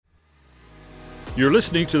You're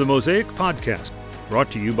listening to the Mosaic Podcast,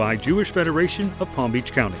 brought to you by Jewish Federation of Palm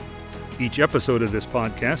Beach County. Each episode of this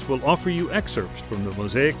podcast will offer you excerpts from the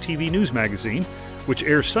Mosaic TV news magazine, which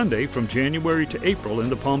airs Sunday from January to April in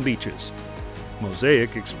the Palm Beaches.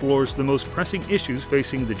 Mosaic explores the most pressing issues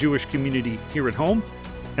facing the Jewish community here at home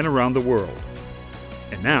and around the world.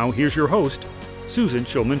 And now, here's your host, Susan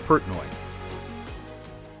Schulman-Pertnoy.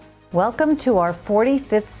 Welcome to our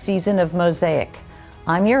 45th season of Mosaic.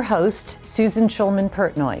 I'm your host, Susan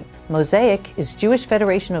Schulman-Pertnoy. Mosaic is Jewish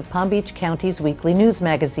Federation of Palm Beach County's weekly news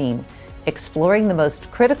magazine, exploring the most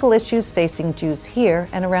critical issues facing Jews here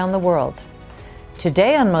and around the world.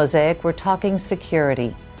 Today on Mosaic, we're talking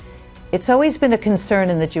security. It's always been a concern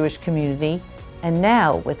in the Jewish community, and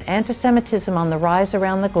now, with anti-Semitism on the rise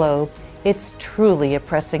around the globe, it's truly a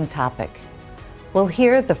pressing topic. We'll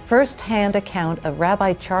hear the first-hand account of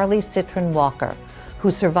Rabbi Charlie Cytron-Walker, who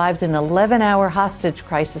survived an 11-hour hostage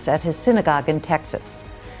crisis at his synagogue in Texas.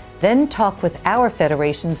 Then talk with our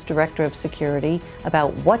Federation's Director of Security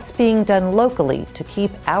about what's being done locally to keep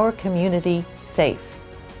our community safe.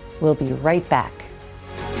 We'll be right back.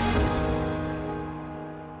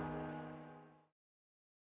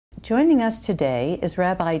 Joining us today is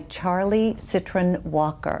Rabbi Charlie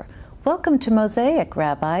Cytron-Walker. Welcome to Mosaic,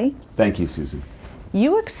 Rabbi. Thank you, Susan.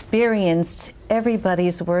 You experienced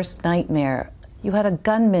everybody's worst nightmare. You had a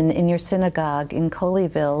gunman in your synagogue in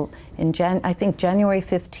Colleyville in January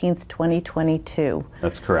 15th, 2022.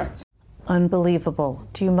 That's correct. Unbelievable.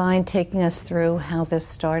 Do you mind taking us through how this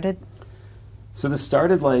started? So this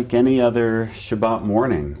started like any other Shabbat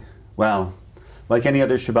morning. Well, like any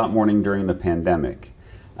other Shabbat morning during the pandemic.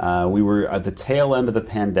 We were at the tail end of the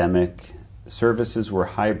pandemic. Services were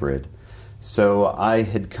hybrid. So I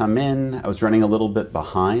had come in, I was running a little bit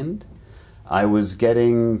behind. I was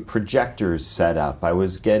getting projectors set up. I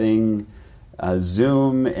was getting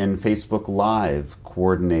Zoom and Facebook Live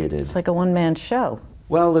coordinated. It's like a one-man show.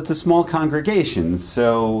 Well, it's a small congregation,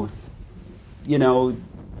 so,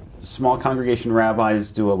 small congregation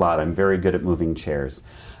rabbis do a lot. I'm very good at moving chairs.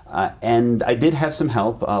 And I did have some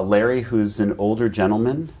help. Larry, who's an older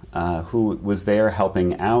gentleman, who was there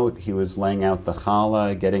helping out. He was laying out the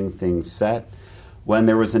challah, getting things set, when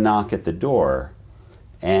there was a knock at the door.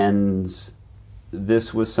 And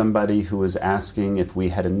this was somebody who was asking if we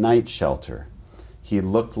had a night shelter. He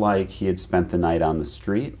looked like he had spent the night on the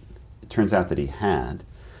street. It turns out that he had.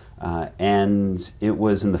 And it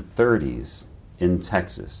was in the 30s in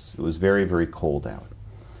Texas. It was very, very cold out.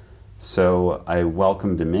 So I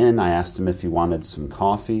welcomed him in. I asked him if he wanted some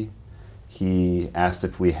coffee. He asked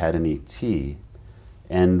if we had any tea.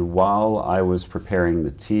 And while I was preparing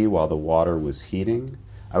the tea, while the water was heating,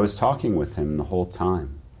 I was talking with him the whole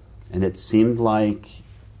time. And it seemed like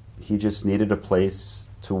he just needed a place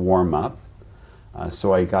to warm up.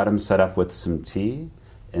 So I got him set up with some tea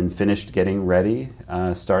and finished getting ready,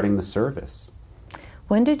 starting the service.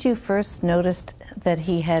 When did you first notice that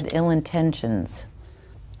he had ill intentions?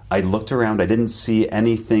 I looked around. I didn't see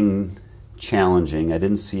anything challenging. I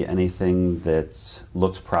didn't see anything that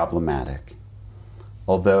looked problematic.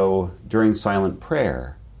 Although during silent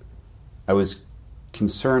prayer, I was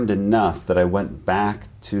concerned enough that I went back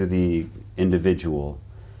to the individual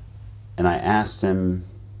and I asked him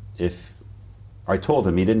I told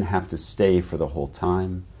him he didn't have to stay for the whole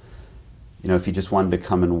time. If he just wanted to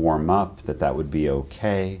come and warm up, that would be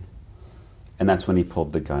okay. And that's when he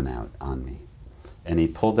pulled the gun out on me. And he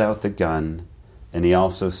pulled out the gun, and he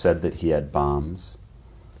also said that he had bombs.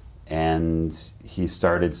 And he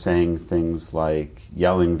started saying things like,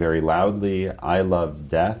 yelling very loudly, "I love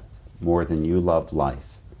death more than you love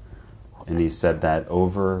life." And he said that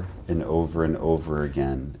over and over and over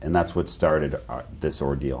again. And that's what started this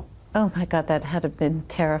ordeal. Oh my God, that had to have been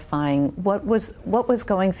terrifying. What was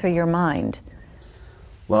going through your mind?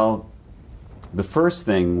 Well, the first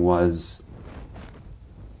thing was,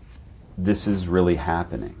 this is really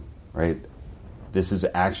happening, right? This is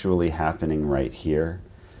actually happening right here.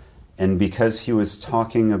 And because he was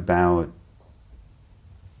talking about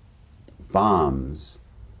bombs,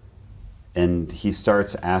 and he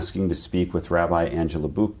starts asking to speak with Rabbi Angela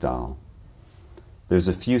Buchdahl, there's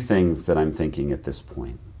a few things that I'm thinking at this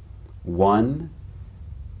point. One,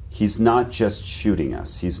 he's not just shooting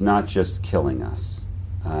us. He's not just killing us.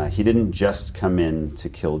 He didn't just come in to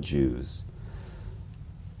kill Jews.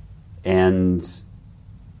 And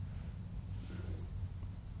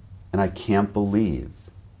I can't believe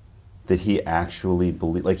that he actually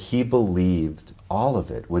believed, he believed all of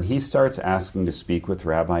it. When he starts asking to speak with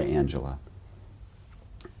Rabbi Angela,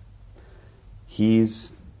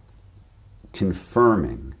 he's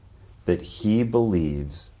confirming that he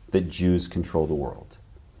believes that Jews control the world.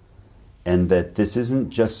 and that this isn't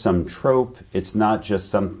just some trope. It's not just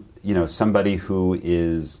somebody who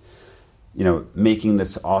is, making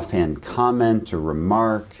this offhand comment or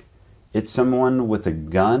remark. It's someone with a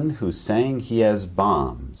gun who's saying he has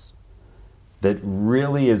bombs, that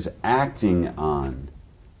really is acting on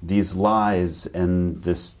these lies and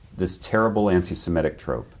this terrible anti-Semitic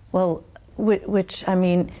trope. Well,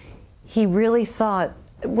 he really thought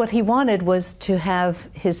what he wanted was to have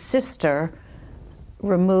his sister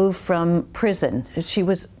removed from prison. She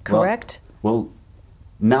was correct? Well,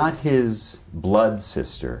 not his blood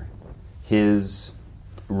sister, his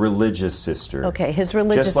religious sister. Okay, his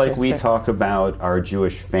religious sister. Just like we talk about our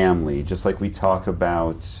Jewish family, just like we talk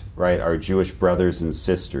about, our Jewish brothers and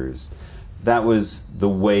sisters. That was the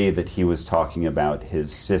way that he was talking about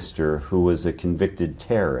his sister, who was a convicted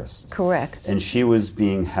terrorist. Correct. And she was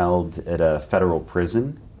being held at a federal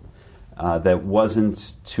prison that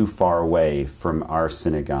wasn't too far away from our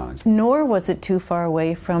synagogue. Nor was it too far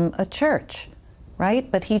away from a church,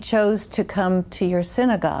 right? But he chose to come to your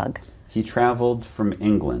synagogue. He traveled from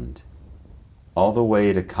England all the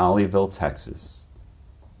way to Colleyville, Texas,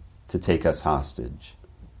 to take us hostage.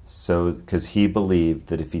 Because he believed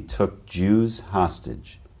that if he took Jews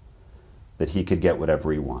hostage, that he could get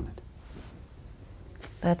whatever he wanted.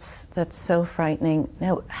 That's so frightening.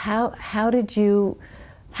 Now, how did you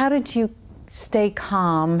stay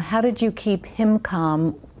calm? How did you keep him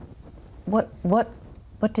calm?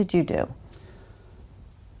 What did you do?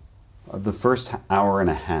 The first hour and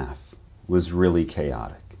a half was really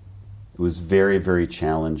chaotic. It was very, very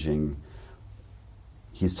challenging.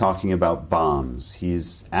 He's talking about bombs.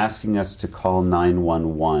 He's asking us to call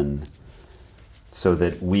 911 so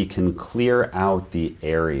that we can clear out the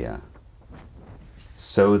area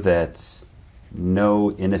so that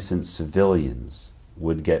no innocent civilians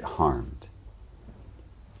would get harmed.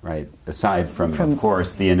 Right? Aside from, of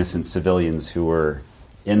course, the innocent civilians who were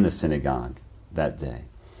in the synagogue that day.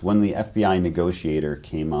 When the FBI negotiator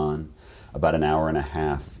came on about an hour and a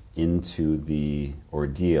half into the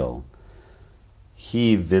ordeal,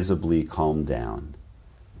 he visibly calmed down.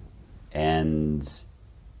 And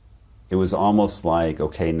it was almost like,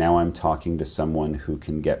 okay, now I'm talking to someone who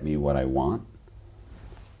can get me what I want.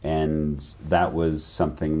 And that was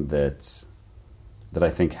something that I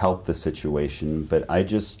think helped the situation. But I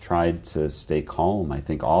just tried to stay calm. I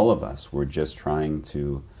think all of us were just trying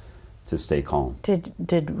to stay calm.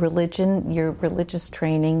 Did religion, your religious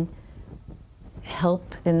training,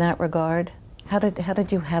 help in that regard? How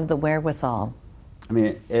did you have the wherewithal? I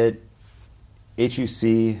mean, at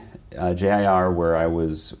HUC, JIR, where I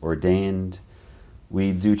was ordained,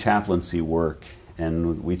 we do chaplaincy work,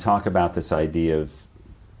 and we talk about this idea of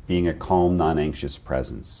being a calm, non-anxious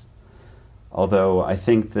presence. Although I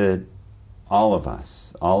think that all of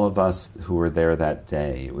us who were there that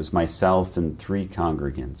day, it was myself and 3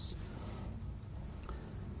 congregants.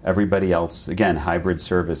 Everybody else, again, hybrid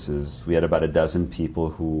services, we had about a dozen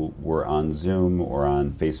people who were on Zoom or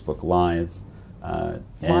on Facebook Live.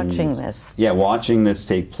 Watching this. Yeah, watching this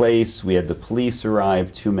take place. We had the police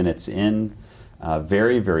arrive 2 minutes in,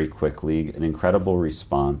 very, very quickly, an incredible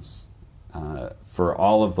response for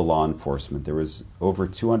all of the law enforcement. There was over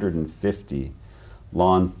 250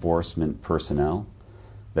 law enforcement personnel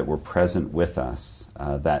that were present with us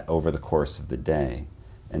that over the course of the day.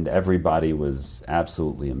 And everybody was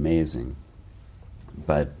absolutely amazing.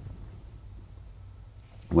 But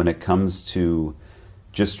when it comes to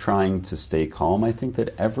just trying to stay calm, I think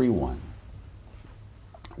that everyone,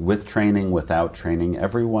 with training, without training,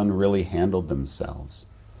 everyone really handled themselves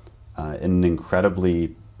in an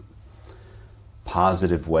incredibly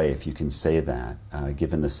positive way, if you can say that,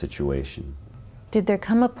 given the situation. Did there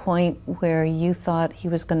come a point where you thought he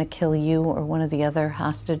was going to kill you or one of the other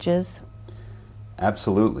hostages?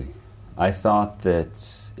 Absolutely. I thought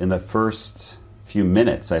that in the first few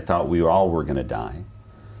minutes, I thought we all were going to die.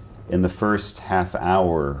 In the first half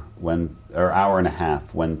hour, hour and a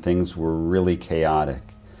half, when things were really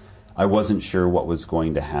chaotic, I wasn't sure what was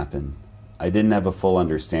going to happen. I didn't have a full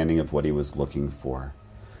understanding of what he was looking for.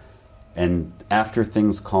 And after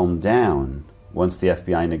things calmed down, once the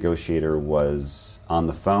FBI negotiator was on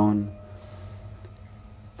the phone,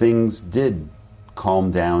 things did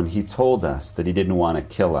calm down. He told us that he didn't want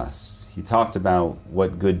to kill us. He talked about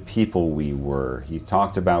what good people we were. He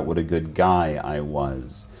talked about what a good guy I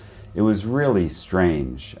was. It was really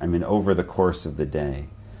strange, over the course of the day.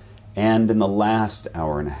 And in the last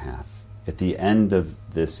hour and a half, at the end of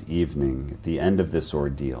this evening, at the end of this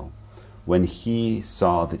ordeal, when he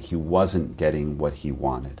saw that he wasn't getting what he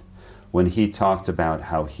wanted, when he talked about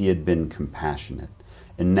how he had been compassionate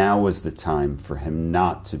And now was the time for him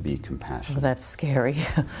not to be compassionate. Oh, that's scary.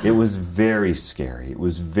 It was very scary. It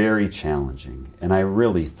was very challenging. And I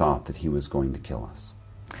really thought that he was going to kill us.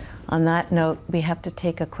 On that note, we have to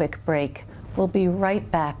take a quick break. We'll be right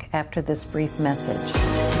back after this brief message.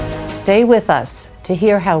 Stay with us to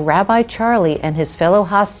hear how Rabbi Charlie and his fellow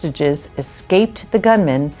hostages escaped the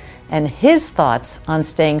gunman and his thoughts on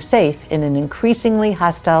staying safe in an increasingly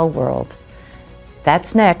hostile world.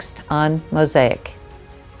 That's next on Mosaic.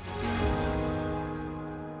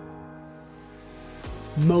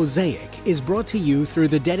 Mosaic is brought to you through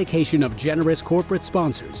the dedication of generous corporate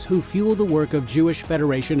sponsors who fuel the work of Jewish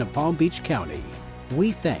Federation of Palm Beach County.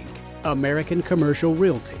 We thank American Commercial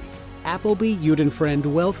Realty, Appleby Udenfriend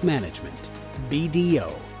Wealth Management,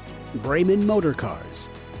 BDO, Brayman Motor Cars,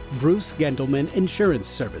 Bruce Gendelman Insurance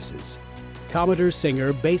Services, Commodore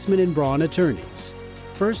Singer Baseman and Braun Attorneys,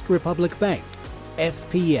 First Republic Bank,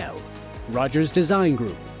 FPL, Rogers Design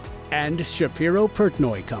Group, and Shapiro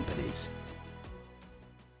Pertnoy Companies.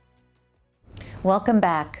 Welcome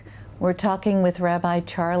back. We're talking with Rabbi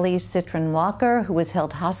Charlie Cytron-Walker, who was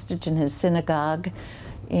held hostage in his synagogue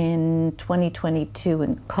in 2022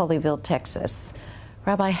 in Colleyville, Texas.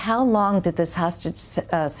 Rabbi, how long did this hostage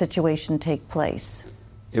situation take place?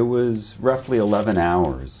 It was roughly 11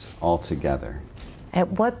 hours altogether.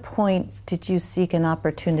 At what point did you seek an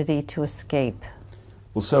opportunity to escape?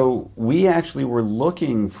 Well, so we actually were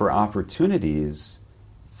looking for opportunities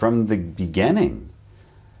from the beginning.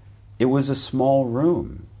 It was a small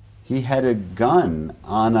room. He had a gun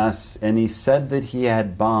on us, and he said that he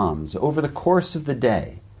had bombs. Over the course of the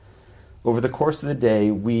day,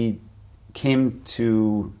 we came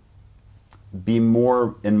to be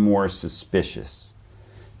more and more suspicious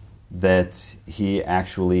that he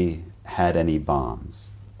actually had any bombs.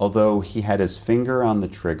 Although he had his finger on the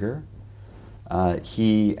trigger,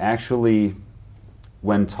 he actually,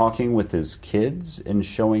 when talking with his kids and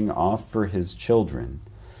showing off for his children,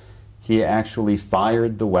 he actually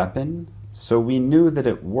fired the weapon, so we knew that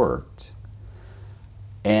it worked.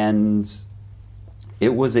 And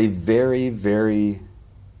it was a very, very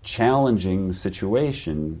challenging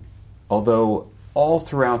situation, although all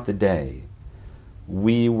throughout the day,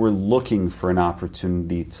 we were looking for an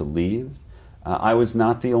opportunity to leave. I was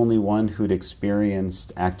not the only one who'd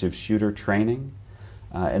experienced active shooter training,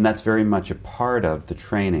 and that's very much a part of the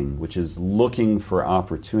training, which is looking for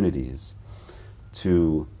opportunities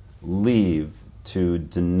to leave, to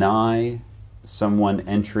deny someone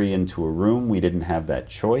entry into a room. We didn't have that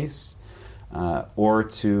choice, or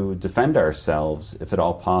to defend ourselves if at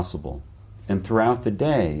all possible. And throughout the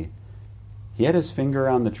day, he had his finger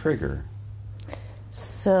on the trigger.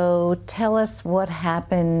 So tell us what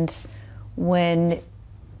happened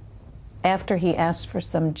after he asked for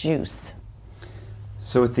some juice.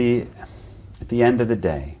 So at the end of the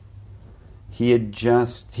day, he'd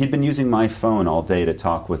been using my phone all day to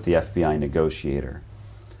talk with the FBI negotiator.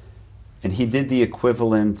 And he did the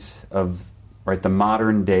equivalent of, the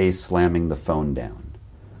modern day slamming the phone down,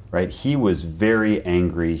 right? He was very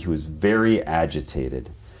angry, he was very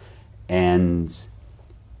agitated, and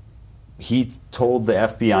he told the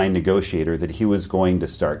FBI negotiator that he was going to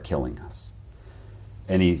start killing us.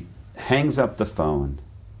 And he hangs up the phone,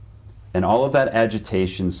 and all of that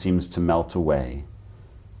agitation seems to melt away.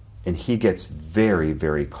 And he gets very,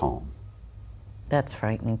 very calm. That's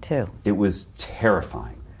frightening too. It was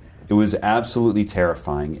terrifying. It was absolutely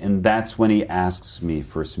terrifying. And that's when he asks me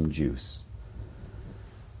for some juice.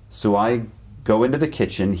 So I go into the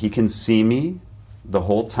kitchen. He can see me the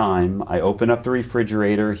whole time. I open up the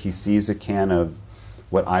refrigerator. He sees a can of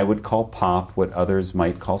what I would call pop, what others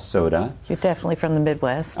might call soda. You're definitely from the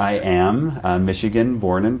Midwest. I am, Michigan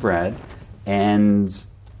born and bred. And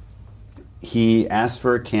he asked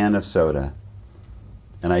for a can of soda,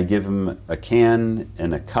 and I give him a can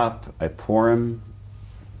and a cup. I pour him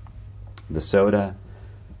the soda,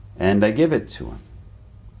 and I give it to him.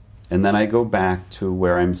 And then I go back to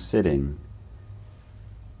where I'm sitting,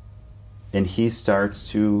 and he starts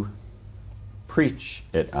to preach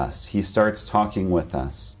at us. He starts talking with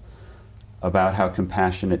us about how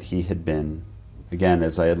compassionate he had been. Again,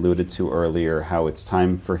 as I alluded to earlier, how it's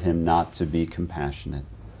time for him not to be compassionate.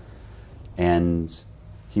 And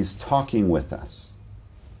he's talking with us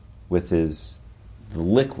with the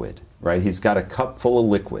liquid, right? He's got a cup full of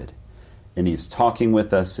liquid, and he's talking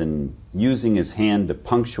with us and using his hand to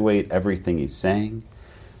punctuate everything he's saying.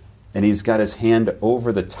 And he's got his hand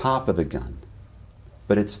over the top of the gun,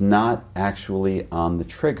 but it's not actually on the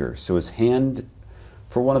trigger. So his hand,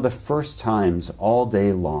 for one of the first times all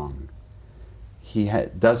day long, he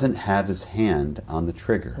doesn't have his hand on the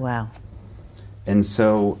trigger. Wow. And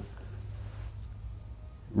so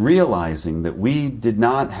realizing that we did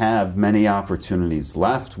not have many opportunities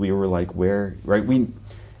left. We were like, where, right?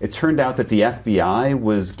 It turned out that the FBI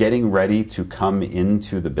was getting ready to come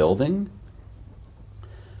into the building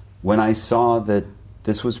when I saw that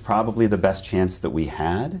this was probably the best chance that we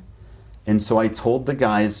had. And so I told the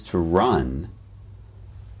guys to run,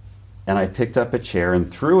 and I picked up a chair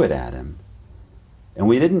and threw it at him. And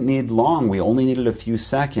we didn't need long, we only needed a few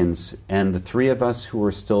seconds, and the three of us who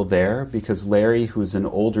were still there, because Larry, who's an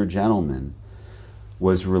older gentleman,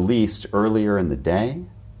 was released earlier in the day.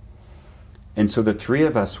 And so the three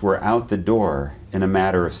of us were out the door in a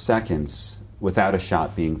matter of seconds without a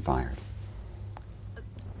shot being fired.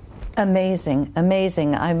 Amazing,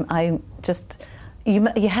 amazing. I'm just, you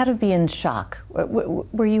had to be in shock.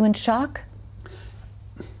 Were you in shock?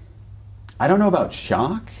 I don't know about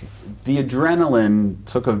shock. The adrenaline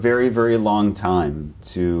took a very, very long time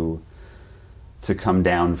to come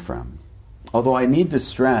down from. Although I need to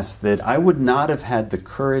stress that I would not have had the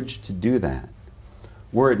courage to do that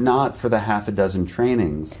were it not for the half a dozen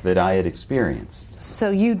trainings that I had experienced. So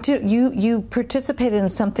you participated in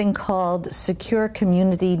something called Secure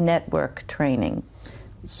Community Network training.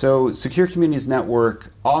 So Secure Communities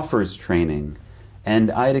Network offers training,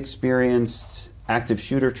 and I had experienced active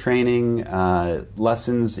shooter training,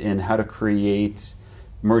 lessons in how to create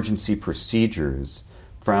emergency procedures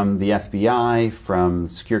from the FBI, from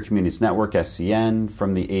Secure Communities Network, SCN,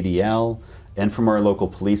 from the ADL, and from our local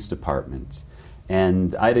police department.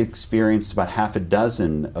 And I'd experienced about half a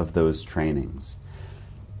dozen of those trainings.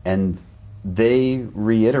 And they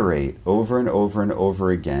reiterate over and over and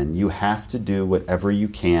over again, you have to do whatever you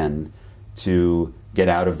can to get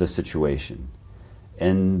out of the situation.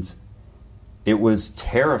 And it was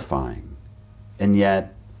terrifying, and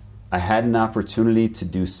yet I had an opportunity to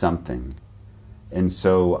do something. And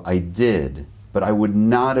so I did, but I would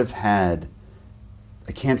not have had,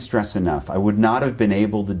 I can't stress enough, I would not have been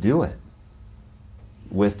able to do it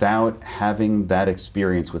without having that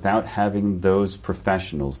experience, without having those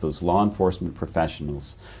professionals, those law enforcement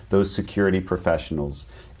professionals, those security professionals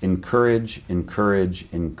encourage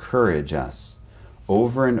us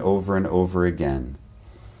over and over and over again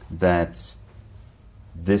that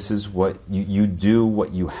this is what you do,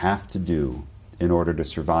 what you have to do in order to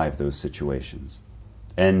survive those situations.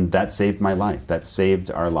 And that saved my life. That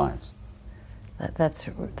saved our lives.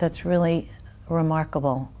 That's really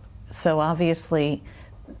remarkable. So obviously,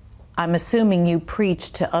 I'm assuming you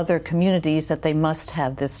preach to other communities that they must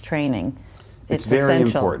have this training. It's very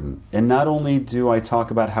essential. important. And not only do I talk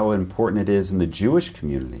about how important it is in the Jewish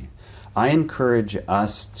community, I encourage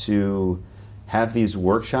us to have these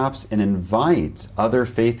workshops and invite other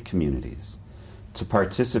faith communities to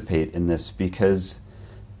participate in this, because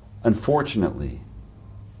unfortunately,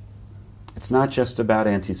 it's not just about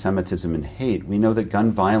anti-Semitism and hate. We know that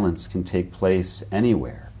gun violence can take place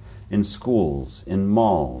anywhere, in schools, in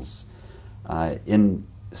malls, in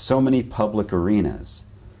so many public arenas.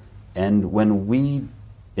 And when we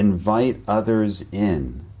invite others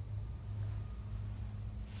in,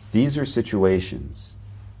 these are situations,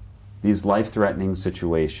 these life-threatening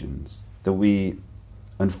situations that we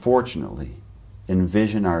unfortunately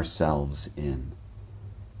envision ourselves in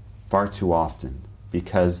far too often,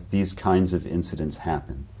 because these kinds of incidents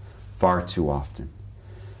happen far too often.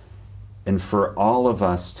 And for all of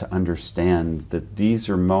us to understand that these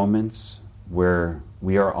are moments where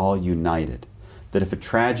we are all united, that if a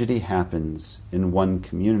tragedy happens in one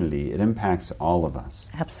community, it impacts all of us.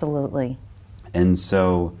 Absolutely. And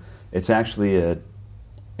so it's actually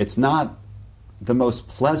it's not the most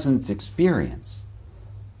pleasant experience,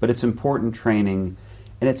 but it's important training.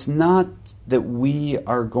 And it's not that we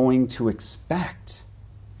are going to expect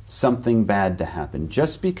something bad to happen.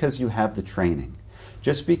 Just because you have the training,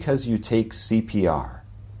 just because you take CPR,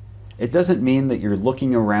 it doesn't mean that you're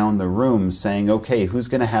looking around the room saying, okay, who's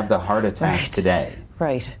going to have the heart attack today?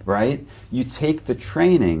 Right. Right? You take the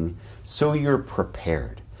training so you're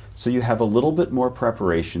prepared. So you have a little bit more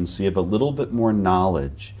preparation, so you have a little bit more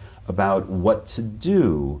knowledge about what to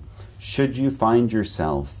do should you find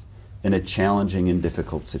yourself in a challenging and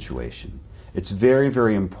difficult situation. It's very,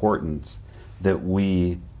 very important that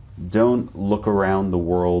we don't look around the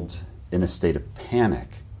world in a state of panic.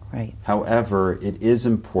 Right. However, it is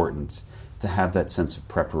important to have that sense of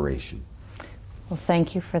preparation. Well,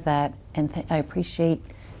 thank you for that, and I appreciate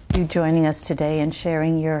you joining us today and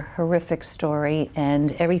sharing your horrific story.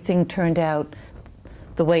 And everything turned out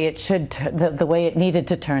the way it the way it needed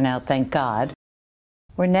to turn out. Thank God.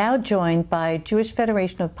 We're now joined by Jewish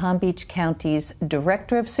Federation of Palm Beach County's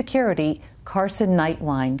Director of Security, Carson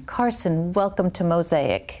Nightwine. Carson, welcome to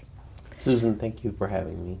Mosaic. Susan, thank you for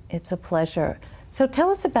having me. It's a pleasure. So tell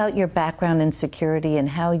us about your background in security and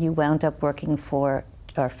how you wound up working for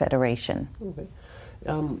our federation. Okay.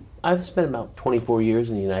 I've spent about 24 years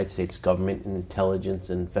in the United States government in intelligence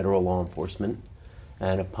and federal law enforcement.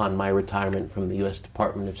 And upon my retirement from the U.S.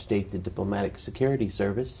 Department of State, the Diplomatic Security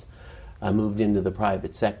Service, I moved into the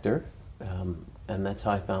private sector, and that's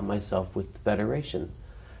how I found myself with the Federation.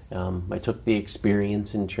 I took the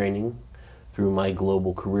experience and training through my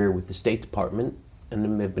global career with the State Department,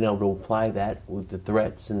 and I've been able to apply that with the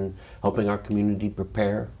threats and helping our community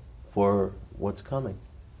prepare for what's coming.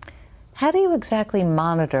 How do you exactly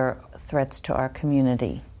monitor threats to our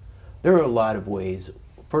community? There are a lot of ways.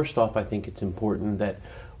 First off, I think it's important that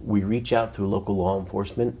we reach out to local law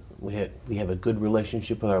enforcement. We have a good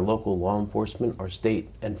relationship with our local law enforcement, our state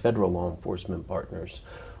and federal law enforcement partners.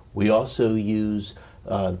 We also use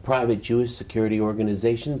private Jewish security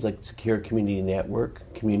organizations like Secure Community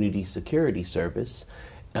Network, Community Security Service,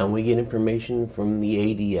 and we get information from the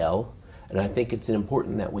ADL. And I think it's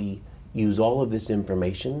important that we use all of this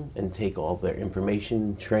information and take all of their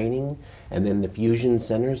information training, and then the fusion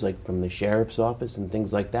centers like from the sheriff's office and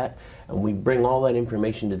things like that, and we bring all that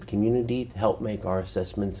information to the community to help make our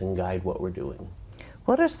assessments and guide what we're doing.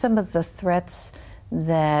 What are some of the threats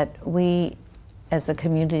that we as a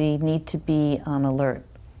community need to be on alert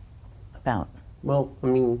about? Well, I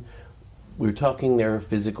mean, we're talking there are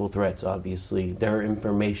physical threats, obviously. There are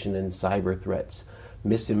information and cyber threats,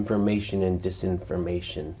 misinformation and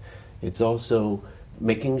disinformation. It's also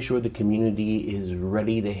making sure the community is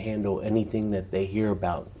ready to handle anything that they hear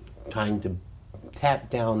about, trying to tap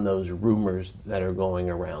down those rumors that are going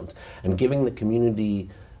around, and giving the community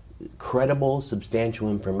credible, substantial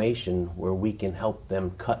information where we can help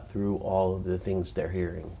them cut through all of the things they're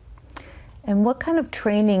hearing. And what kind of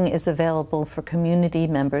training is available for community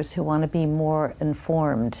members who want to be more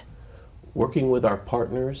informed? Working with our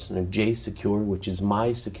partners, J Secure, which is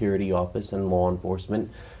my security office and law enforcement,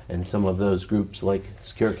 and some of those groups like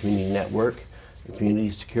Secure Community Network and Community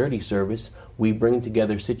Security Service, we bring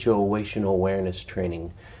together situational awareness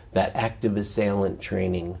training, that active assailant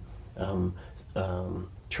training,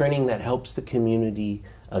 training that helps the community,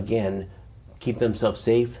 again, keep themselves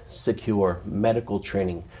safe, secure, medical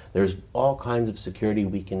training. There's all kinds of security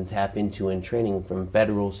we can tap into in training from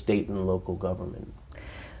federal, state, and local government.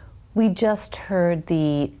 We just heard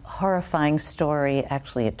the horrifying story,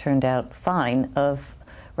 actually it turned out fine, of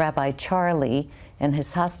Rabbi Charlie and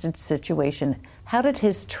his hostage situation. How did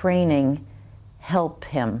his training help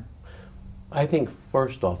him? I think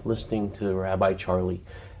first off, listening to Rabbi Charlie,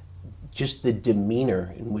 just the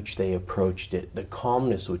demeanor in which they approached it, the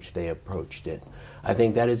calmness which they approached it. I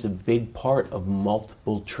think that is a big part of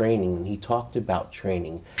multiple training. And he talked about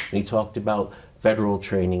training, and he talked about federal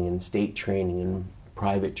training and state training and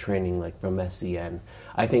private training like from SCN.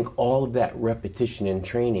 I think all of that repetition and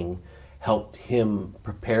training helped him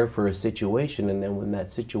prepare for a situation, and then when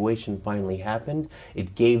that situation finally happened,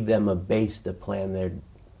 it gave them a base to plan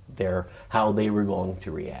their how they were going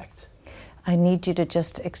to react. I need you to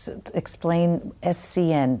just explain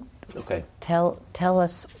SCN. Okay. Tell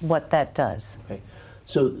us what that does. Okay.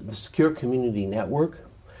 So the Secure Community Network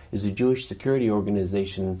is a Jewish security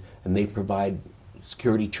organization, and they provide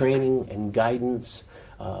security training and guidance,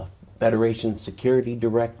 Federation security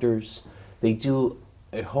directors. They do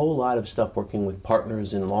a whole lot of stuff working with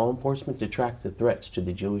partners in law enforcement to track the threats to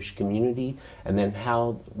the Jewish community and then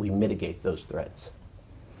how we mitigate those threats.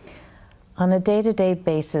 On a day-to-day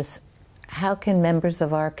basis, how can members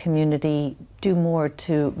of our community do more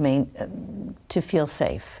to feel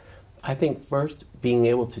safe? I think first, being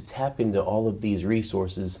able to tap into all of these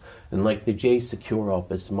resources, and like the J Secure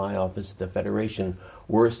office, my office at the Federation,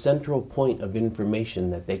 we're a central point of information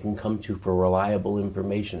that they can come to for reliable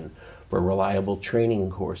information, for reliable training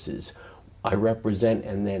courses. I represent,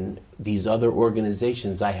 and then these other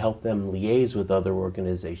organizations, I help them liaise with other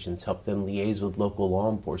organizations, help them liaise with local law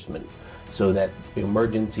enforcement, so that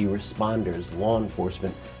emergency responders, law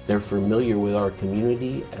enforcement, they're familiar with our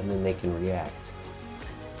community and then they can react.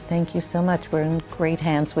 Thank you so much. We're in great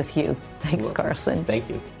hands with you. Thanks, Carson. Thank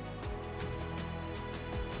you.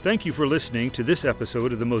 Thank you for listening to this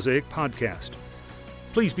episode of the Mosaic Podcast.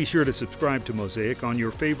 Please be sure to subscribe to Mosaic on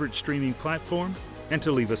your favorite streaming platform and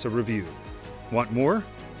to leave us a review. Want more?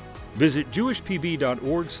 Visit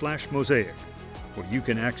jewishpb.org/mosaic, where you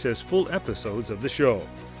can access full episodes of the show.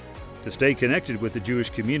 To stay connected with the Jewish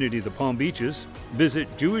community of the Palm Beaches, visit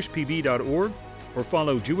jewishpb.org or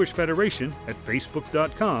follow Jewish Federation at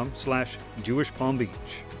facebook.com/JewishPalmBeach.